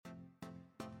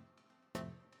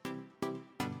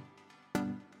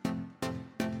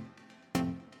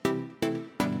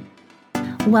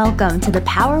Welcome to The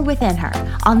Power Within Her.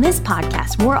 On this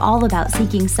podcast, we're all about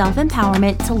seeking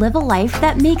self-empowerment to live a life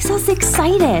that makes us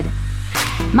excited.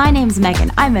 My name's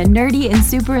Megan. I'm a nerdy and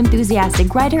super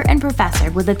enthusiastic writer and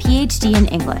professor with a PhD in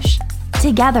English.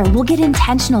 Together, we'll get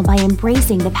intentional by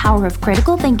embracing the power of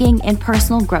critical thinking and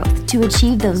personal growth to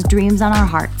achieve those dreams on our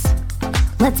hearts.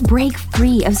 Let's break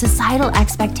free of societal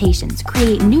expectations,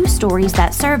 create new stories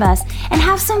that serve us, and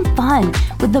have some fun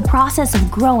with the process of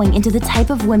growing into the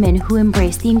type of women who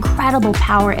embrace the incredible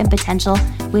power and potential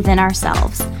within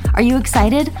ourselves. Are you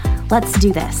excited? Let's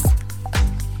do this.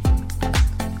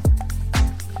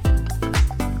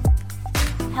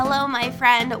 Hello, my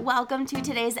friend. Welcome to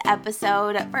today's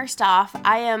episode. First off,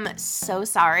 I am so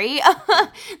sorry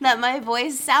that my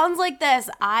voice sounds like this.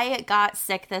 I got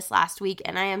sick this last week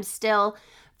and I am still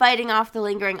fighting off the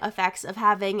lingering effects of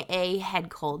having a head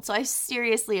cold. So I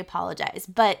seriously apologize,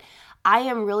 but I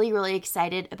am really, really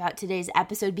excited about today's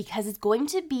episode because it's going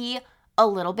to be a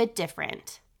little bit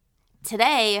different.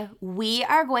 Today, we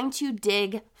are going to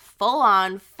dig full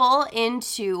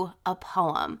into a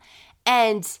poem.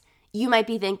 And you might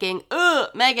be thinking,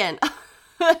 Megan,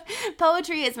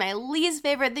 poetry is my least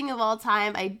favorite thing of all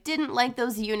time. I didn't like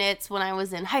those units when I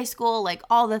was in high school, like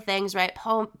all the things, right?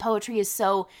 Poetry is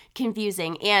so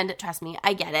confusing, and trust me,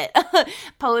 I get it.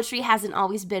 Poetry hasn't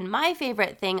always been my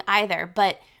favorite thing either,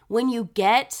 but when you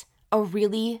get a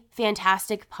really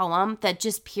fantastic poem that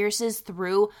just pierces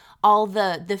through all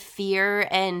the fear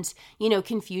and,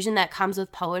 confusion that comes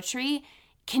with poetry,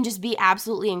 can just be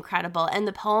absolutely incredible. And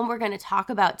the poem we're going to talk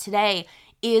about today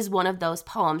is one of those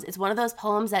poems. It's one of those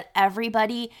poems that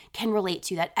everybody can relate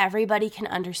to, that everybody can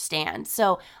understand.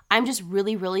 So I'm just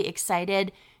really, really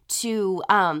excited to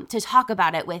talk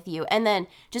about it with you. And then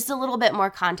just a little bit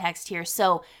more context here.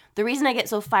 So the reason I get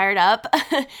so fired up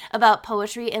about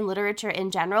poetry and literature in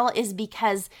general is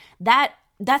because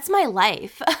that's my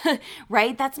life,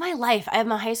 right? That's my life.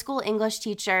 I'm a high school English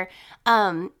teacher,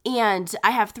 and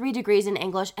I have 3 degrees in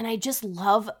English, and I just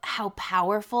love how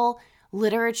powerful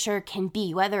literature can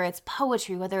be, whether it's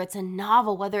poetry, whether it's a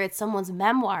novel, whether it's someone's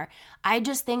memoir. I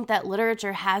just think that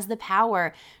literature has the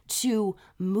power to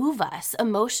move us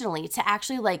emotionally, to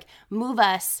actually move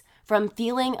us from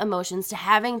feeling emotions to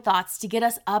having thoughts, to get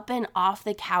us up and off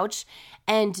the couch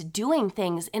and doing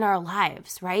things in our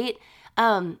lives, right?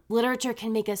 Literature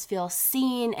can make us feel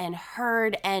seen and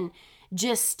heard, and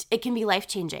just, it can be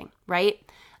life-changing, right?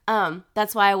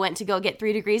 That's why I went to go get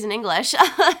 3 degrees in English,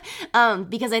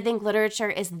 because I think literature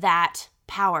is that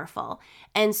powerful.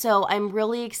 And so I'm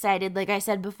really excited, like I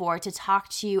said before, to talk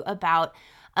to you about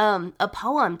a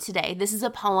poem today. This is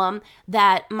a poem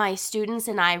that my students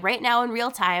and I, right now in real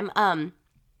time,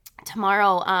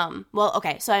 tomorrow,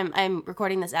 so I'm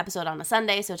recording this episode on a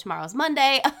Sunday, so tomorrow's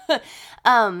Monday.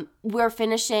 We're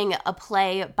finishing a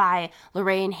play by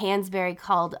Lorraine Hansberry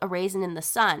called A Raisin in the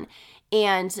Sun.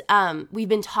 And we've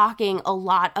been talking a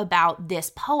lot about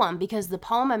this poem because the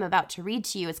poem I'm about to read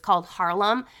to you is called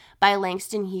Harlem by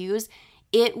Langston Hughes.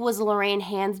 It was Lorraine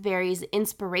Hansberry's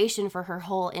inspiration for her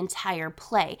whole entire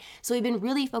play. So we've been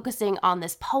really focusing on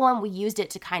this poem. We used it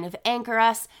to kind of anchor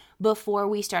us before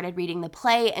we started reading the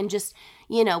play, and just,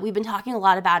 we've been talking a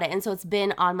lot about it. And so it's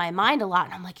been on my mind a lot.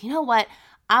 And I'm like, you know what?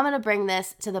 I'm going to bring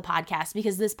this to the podcast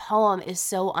because this poem is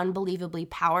so unbelievably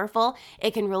powerful.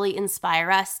 It can really inspire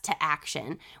us to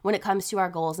action when it comes to our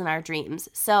goals and our dreams.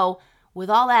 So with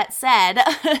all that said,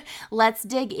 let's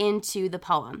dig into the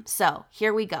poem. So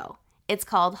here we go. It's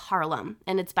called Harlem,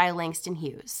 and it's by Langston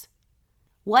Hughes.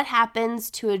 What happens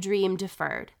to a dream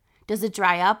deferred? Does it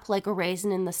dry up like a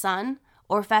raisin in the sun,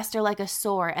 or fester like a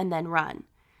sore and then run?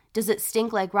 Does it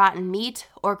stink like rotten meat,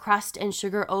 or crust and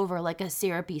sugar over like a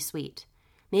syrupy sweet?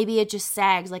 Maybe it just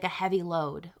sags like a heavy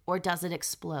load, or does it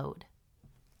explode?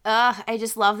 I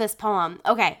just love this poem.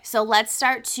 Okay, so let's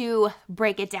start to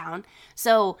break it down.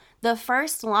 So the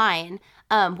first line,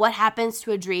 what happens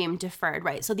to a dream deferred,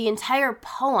 right? So the entire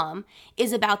poem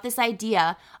is about this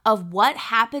idea of what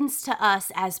happens to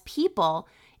us as people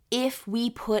if we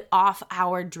put off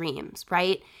our dreams,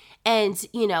 right? And,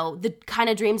 the kind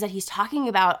of dreams that he's talking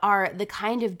about are the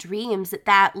kind of dreams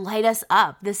that light us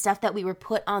up, the stuff that we were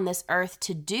put on this earth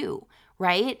to do,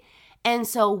 right? And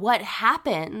so what's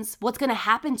going to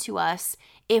happen to us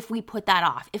if we put that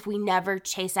off, if we never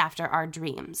chase after our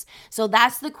dreams? So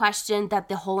that's the question that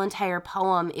the whole entire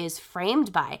poem is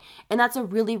framed by. And that's a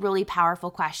really, really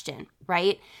powerful question,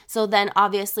 right? So then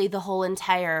obviously the whole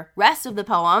entire rest of the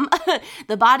poem,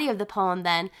 the body of the poem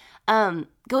then,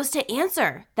 goes to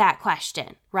answer that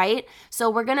question, right? So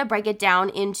we're going to break it down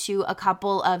into a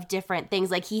couple of different things.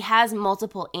 Like he has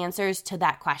multiple answers to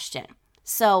that question.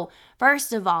 So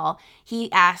first of all,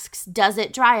 he asks, does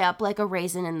it dry up like a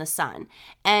raisin in the sun?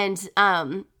 And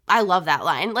I love that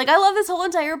line. Like, I love this whole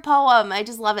entire poem. I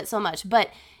just love it so much. But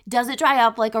does it dry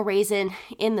up like a raisin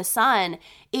in the sun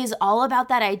is all about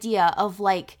that idea of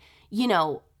like, you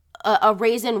know, a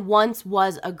raisin once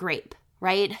was a grape,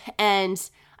 right? And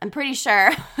I'm pretty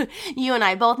sure you and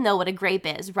I both know what a grape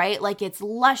is, right? Like, it's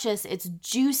luscious, it's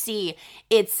juicy,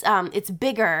 it's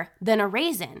bigger than a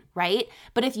raisin, right?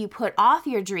 But if you put off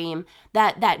your dream,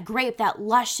 that grape, that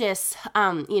luscious,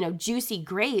 juicy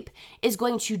grape is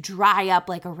going to dry up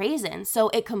like a raisin. So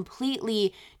it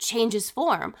completely changes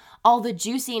form. All the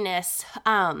juiciness,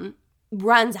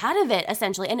 runs out of it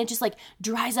essentially, and it just like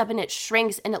dries up and it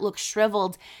shrinks and it looks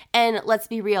shriveled. And let's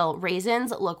be real,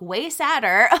 raisins look way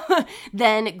sadder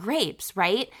than grapes,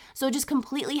 right? So it just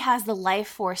completely has the life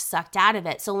force sucked out of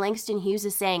it. So Langston Hughes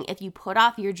is saying, if you put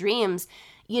off your dreams,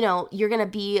 you know, you're going to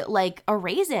be like a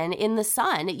raisin in the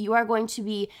sun. You are going to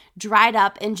be dried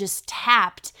up and just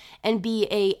tapped and be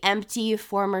a empty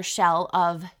former shell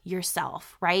of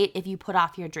yourself, right? If you put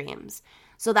off your dreams.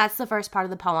 So that's the first part of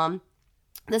the poem.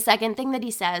 The second thing that he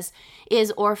says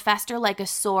is, or fester like a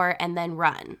sore and then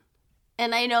run.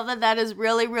 And I know that is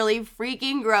really, really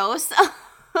freaking gross.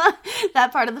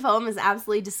 That part of the poem is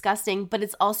absolutely disgusting, but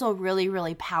it's also really,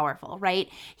 really powerful, right?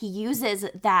 He uses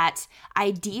that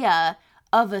idea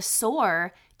of a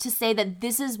sore to say that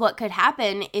this is what could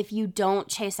happen if you don't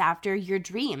chase after your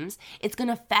dreams. It's going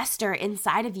to fester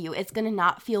inside of you. It's going to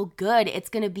not feel good. It's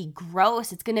going to be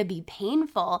gross. It's going to be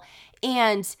painful.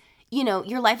 And you know,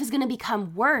 your life is going to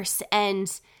become worse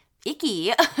and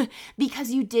icky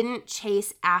because you didn't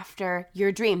chase after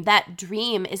your dream. That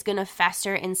dream is going to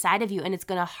fester inside of you and it's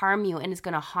going to harm you and it's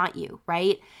going to haunt you,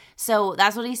 right? So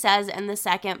that's what he says in the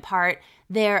second part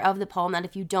there of the poem, that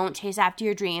if you don't chase after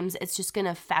your dreams, it's just going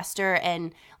to fester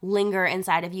and linger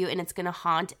inside of you and it's going to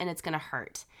haunt and it's going to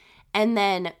hurt. And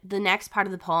then the next part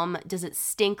of the poem, does it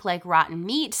stink like rotten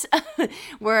meat?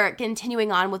 We're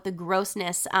continuing on with the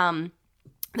grossness, I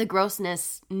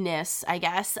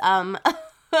guess.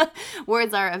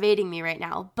 Words are evading me right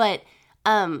now. But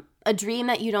a dream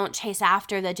that you don't chase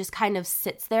after, that just kind of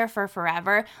sits there for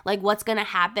forever. Like, what's going to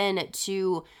happen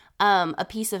to a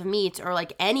piece of meat or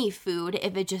like any food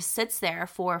if it just sits there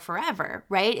for forever,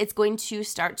 right? It's going to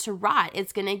start to rot.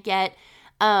 It's going to get,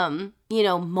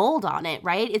 mold on it,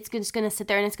 right? It's just going to sit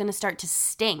there and it's going to start to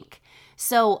stink.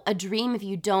 So a dream, if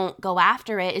you don't go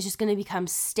after it, is just going to become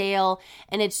stale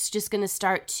and it's just going to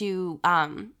start to,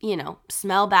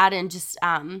 smell bad and just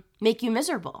make you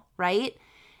miserable, right?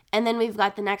 And then we've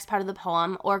got the next part of the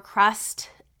poem, or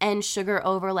crust and sugar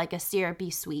over like a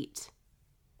syrupy sweet.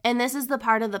 And this is the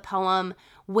part of the poem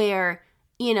where,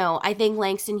 I think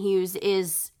Langston Hughes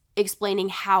is explaining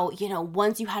how,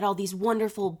 once you had all these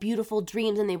wonderful, beautiful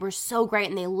dreams and they were so great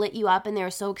and they lit you up and they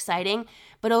were so exciting,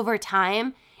 but over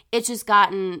time, it's just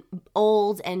gotten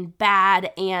old and bad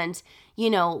and,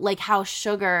 like how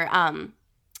sugar,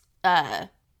 not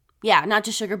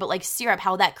just sugar, but like syrup,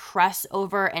 how that crusts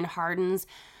over and hardens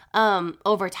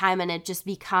over time and it just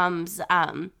becomes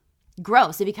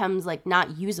gross. It becomes like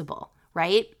not usable,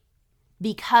 right?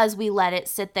 Because we let it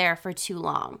sit there for too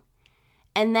long.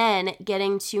 And then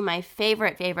getting to my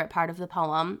favorite part of the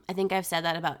poem, I think I've said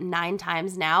that about 9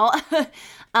 times now,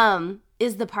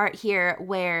 is the part here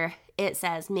where it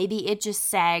says, maybe it just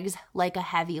sags like a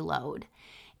heavy load.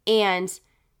 And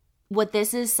what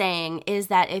this is saying is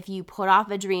that if you put off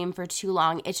a dream for too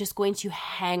long, it's just going to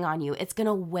hang on you. It's going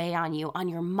to weigh on you, on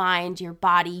your mind, your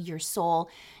body, your soul.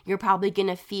 You're probably going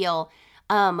to feel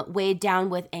weighed down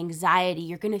with anxiety.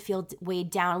 You're going to feel weighed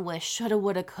down with shoulda,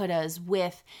 woulda, couldas,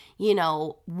 with,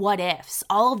 what ifs.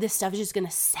 All of this stuff is just going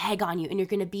to sag on you and you're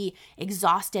going to be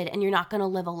exhausted and you're not going to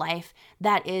live a life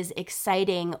that is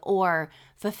exciting or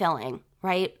fulfilling,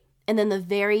 right? And then the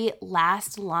very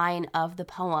last line of the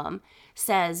poem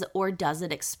says, or does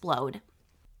it explode?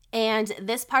 And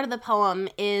this part of the poem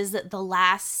is the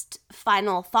last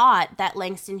final thought that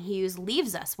Langston Hughes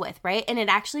leaves us with, right? And it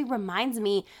actually reminds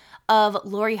me of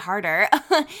Lori Harder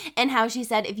and how she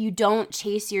said, if you don't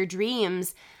chase your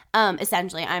dreams,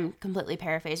 essentially, I'm completely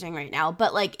paraphrasing right now,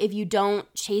 but like if you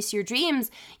don't chase your dreams,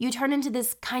 you turn into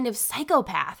this kind of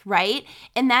psychopath, right?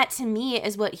 And that to me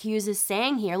is what Hughes is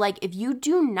saying here. Like if you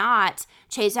do not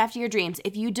chase after your dreams,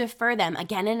 if you defer them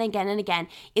again and again and again,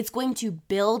 it's going to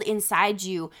build inside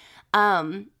you,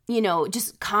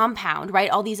 just compound, right?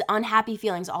 All these unhappy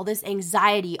feelings, all this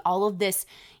anxiety, all of this,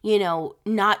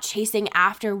 not chasing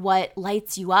after what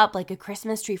lights you up like a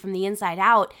Christmas tree from the inside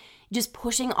out, just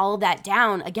pushing all of that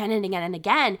down again and again and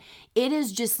again. It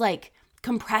is just like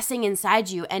compressing inside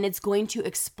you and it's going to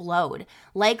explode,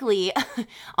 likely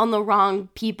on the wrong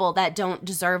people that don't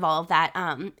deserve all of that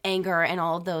anger and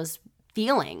all of those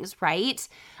feelings, right?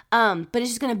 But it's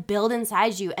just going to build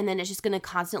inside you and then it's just going to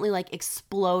constantly like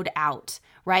explode out,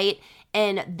 right?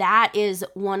 And that is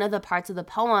one of the parts of the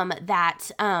poem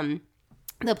that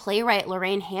the playwright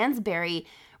Lorraine Hansberry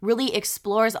really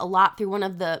explores a lot through one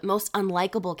of the most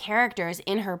unlikable characters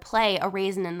in her play, A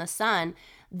Raisin in the Sun,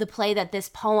 the play that this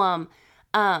poem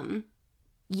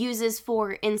uses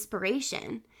for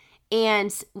inspiration.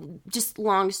 And just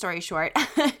long story short,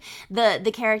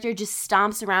 the character just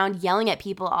stomps around yelling at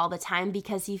people all the time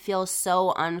because he feels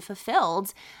so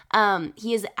unfulfilled.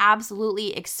 He is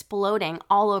absolutely exploding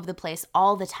all over the place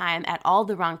all the time at all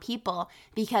the wrong people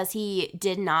because he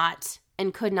did not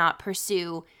and could not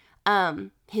pursue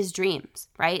his dreams,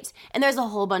 right? And there's a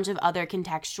whole bunch of other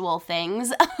contextual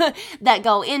things that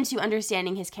go into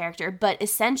understanding his character, but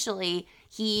essentially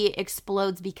he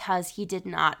explodes because he did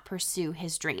not pursue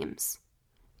his dreams.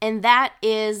 And that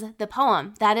is the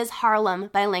poem. That is Harlem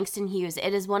by Langston Hughes.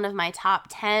 It is one of my top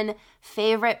 10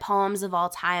 favorite poems of all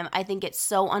time. I think it's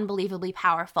so unbelievably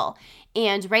powerful.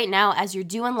 And right now, as you're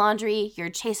doing laundry, you're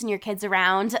chasing your kids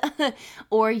around,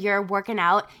 or you're working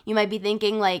out, you might be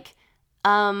thinking like,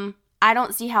 I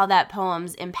don't see how that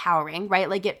poem's empowering, right?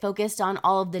 Like it focused on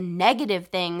all of the negative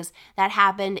things that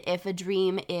happened if a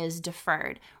dream is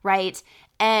deferred, right?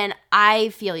 And I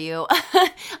feel you.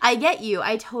 I get you.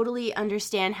 I totally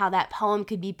understand how that poem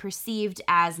could be perceived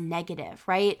as negative,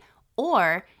 right?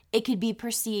 Or it could be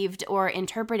perceived or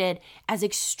interpreted as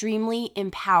extremely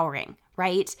empowering,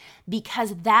 right?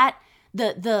 Because that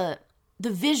the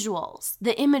visuals,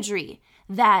 the imagery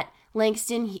that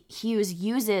Langston Hughes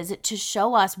uses to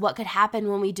show us what could happen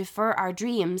when we defer our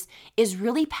dreams is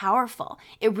really powerful.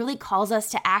 It really calls us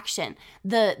to action.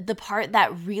 The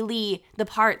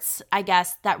parts, I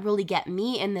guess, that really get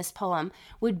me in this poem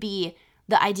would be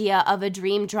the idea of a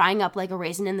dream drying up like a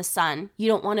raisin in the sun. You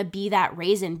don't want to be that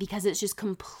raisin because it's just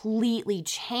completely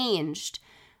changed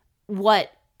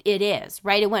what it is,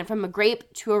 right? It went from a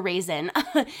grape to a raisin.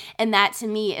 And that to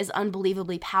me is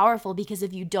unbelievably powerful because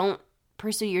if you don't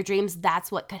pursue your dreams,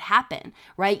 that's what could happen,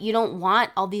 right? You don't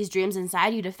want all these dreams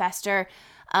inside you to fester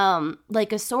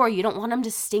like a sore. You don't want them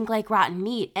to stink like rotten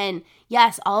meat. And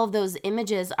yes, all of those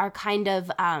images are kind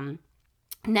of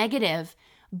negative,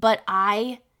 but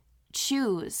I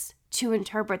choose to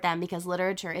interpret them because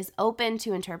literature is open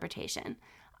to interpretation.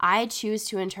 I choose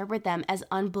to interpret them as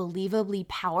unbelievably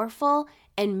powerful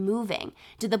and moving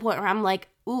to the point where I'm like,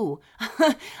 ooh,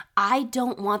 I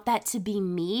don't want that to be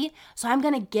me. So I'm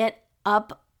going to get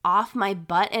up off my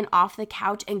butt and off the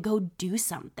couch and go do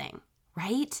something,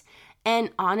 right? And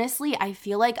honestly, I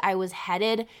feel like I was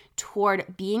headed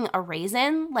toward being a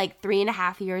raisin like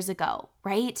 3.5 years ago,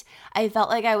 right? I felt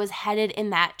like I was headed in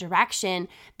that direction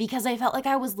because I felt like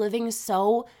I was living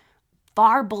so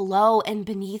far below and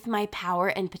beneath my power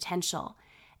and potential.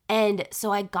 And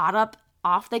so I got up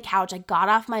off the couch, I got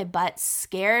off my butt,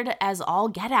 scared as all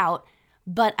get out,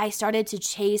 but I started to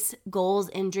chase goals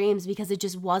and dreams because it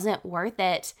just wasn't worth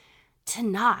it to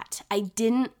not. I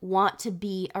didn't want to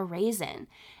be a raisin.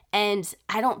 And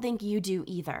I don't think you do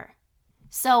either.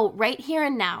 So right here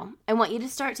and now, I want you to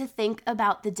start to think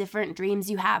about the different dreams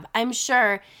you have. I'm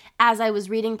sure as I was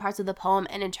reading parts of the poem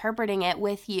and interpreting it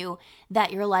with you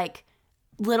that you're like,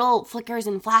 little flickers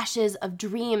and flashes of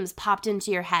dreams popped into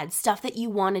your head, stuff that you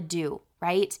want to do,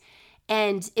 right?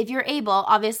 And if you're able,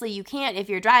 obviously you can't if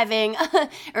you're driving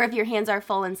or if your hands are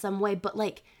full in some way, but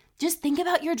like just think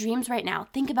about your dreams right now.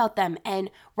 Think about them and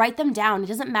write them down. It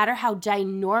doesn't matter how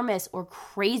ginormous or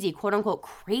crazy, quote unquote,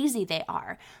 crazy they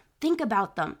are. Think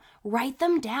about them, write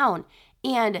them down,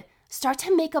 and start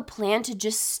to make a plan to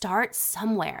just start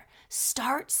somewhere.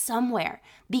 Start somewhere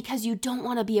because you don't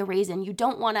want to be a raisin. You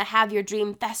don't want to have your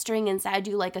dream festering inside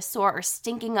you like a sore or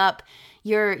stinking up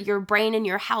your brain and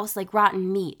your house like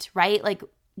rotten meat, right? Like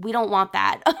we don't want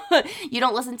that. You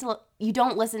don't listen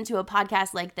to a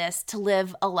podcast like this to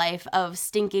live a life of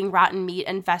stinking rotten meat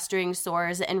and festering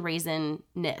sores and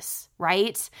raisinness,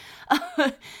 right?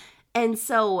 And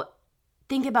so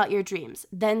think about your dreams.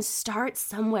 Then start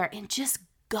somewhere and just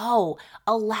go.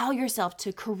 Allow yourself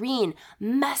to careen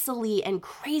messily and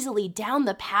crazily down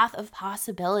the path of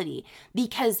possibility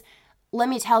because let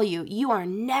me tell you, you are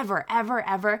never, ever,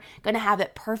 ever going to have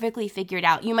it perfectly figured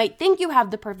out. You might think you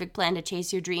have the perfect plan to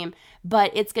chase your dream,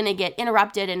 but it's going to get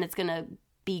interrupted and it's going to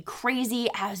be crazy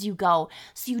as you go.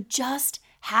 So you just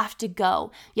have to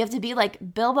go. You have to be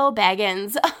like Bilbo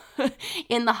Baggins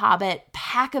in The Hobbit,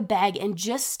 pack a bag and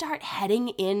just start heading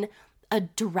in a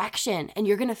direction and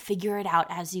you're going to figure it out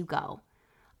as you go.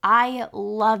 I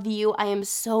love you. I am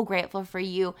so grateful for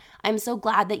you. I'm so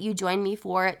glad that you joined me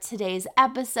for today's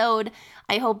episode.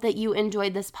 I hope that you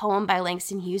enjoyed this poem by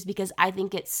Langston Hughes because I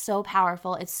think it's so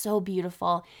powerful. It's so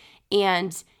beautiful.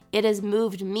 And it has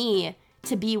moved me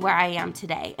to be where I am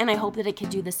today. And I hope that it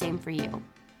could do the same for you.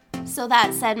 So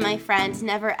that said, my friend,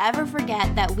 never ever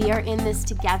forget that we are in this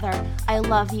together. I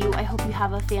love you. I hope you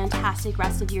have a fantastic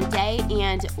rest of your day,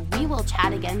 and we will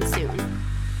chat again soon.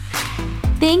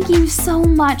 Thank you so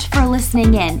much for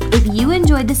listening in. If you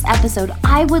enjoyed this episode,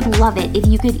 I would love it if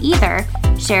you could either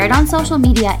share it on social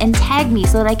media and tag me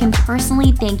so that I can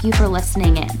personally thank you for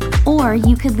listening in. Or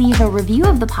you could leave a review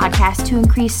of the podcast to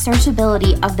increase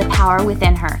searchability of the power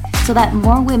within her so that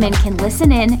more women can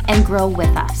listen in and grow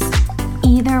with us.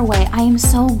 Either way, I am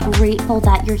so grateful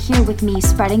that you're here with me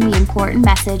spreading the important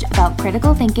message about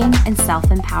critical thinking and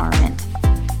self-empowerment.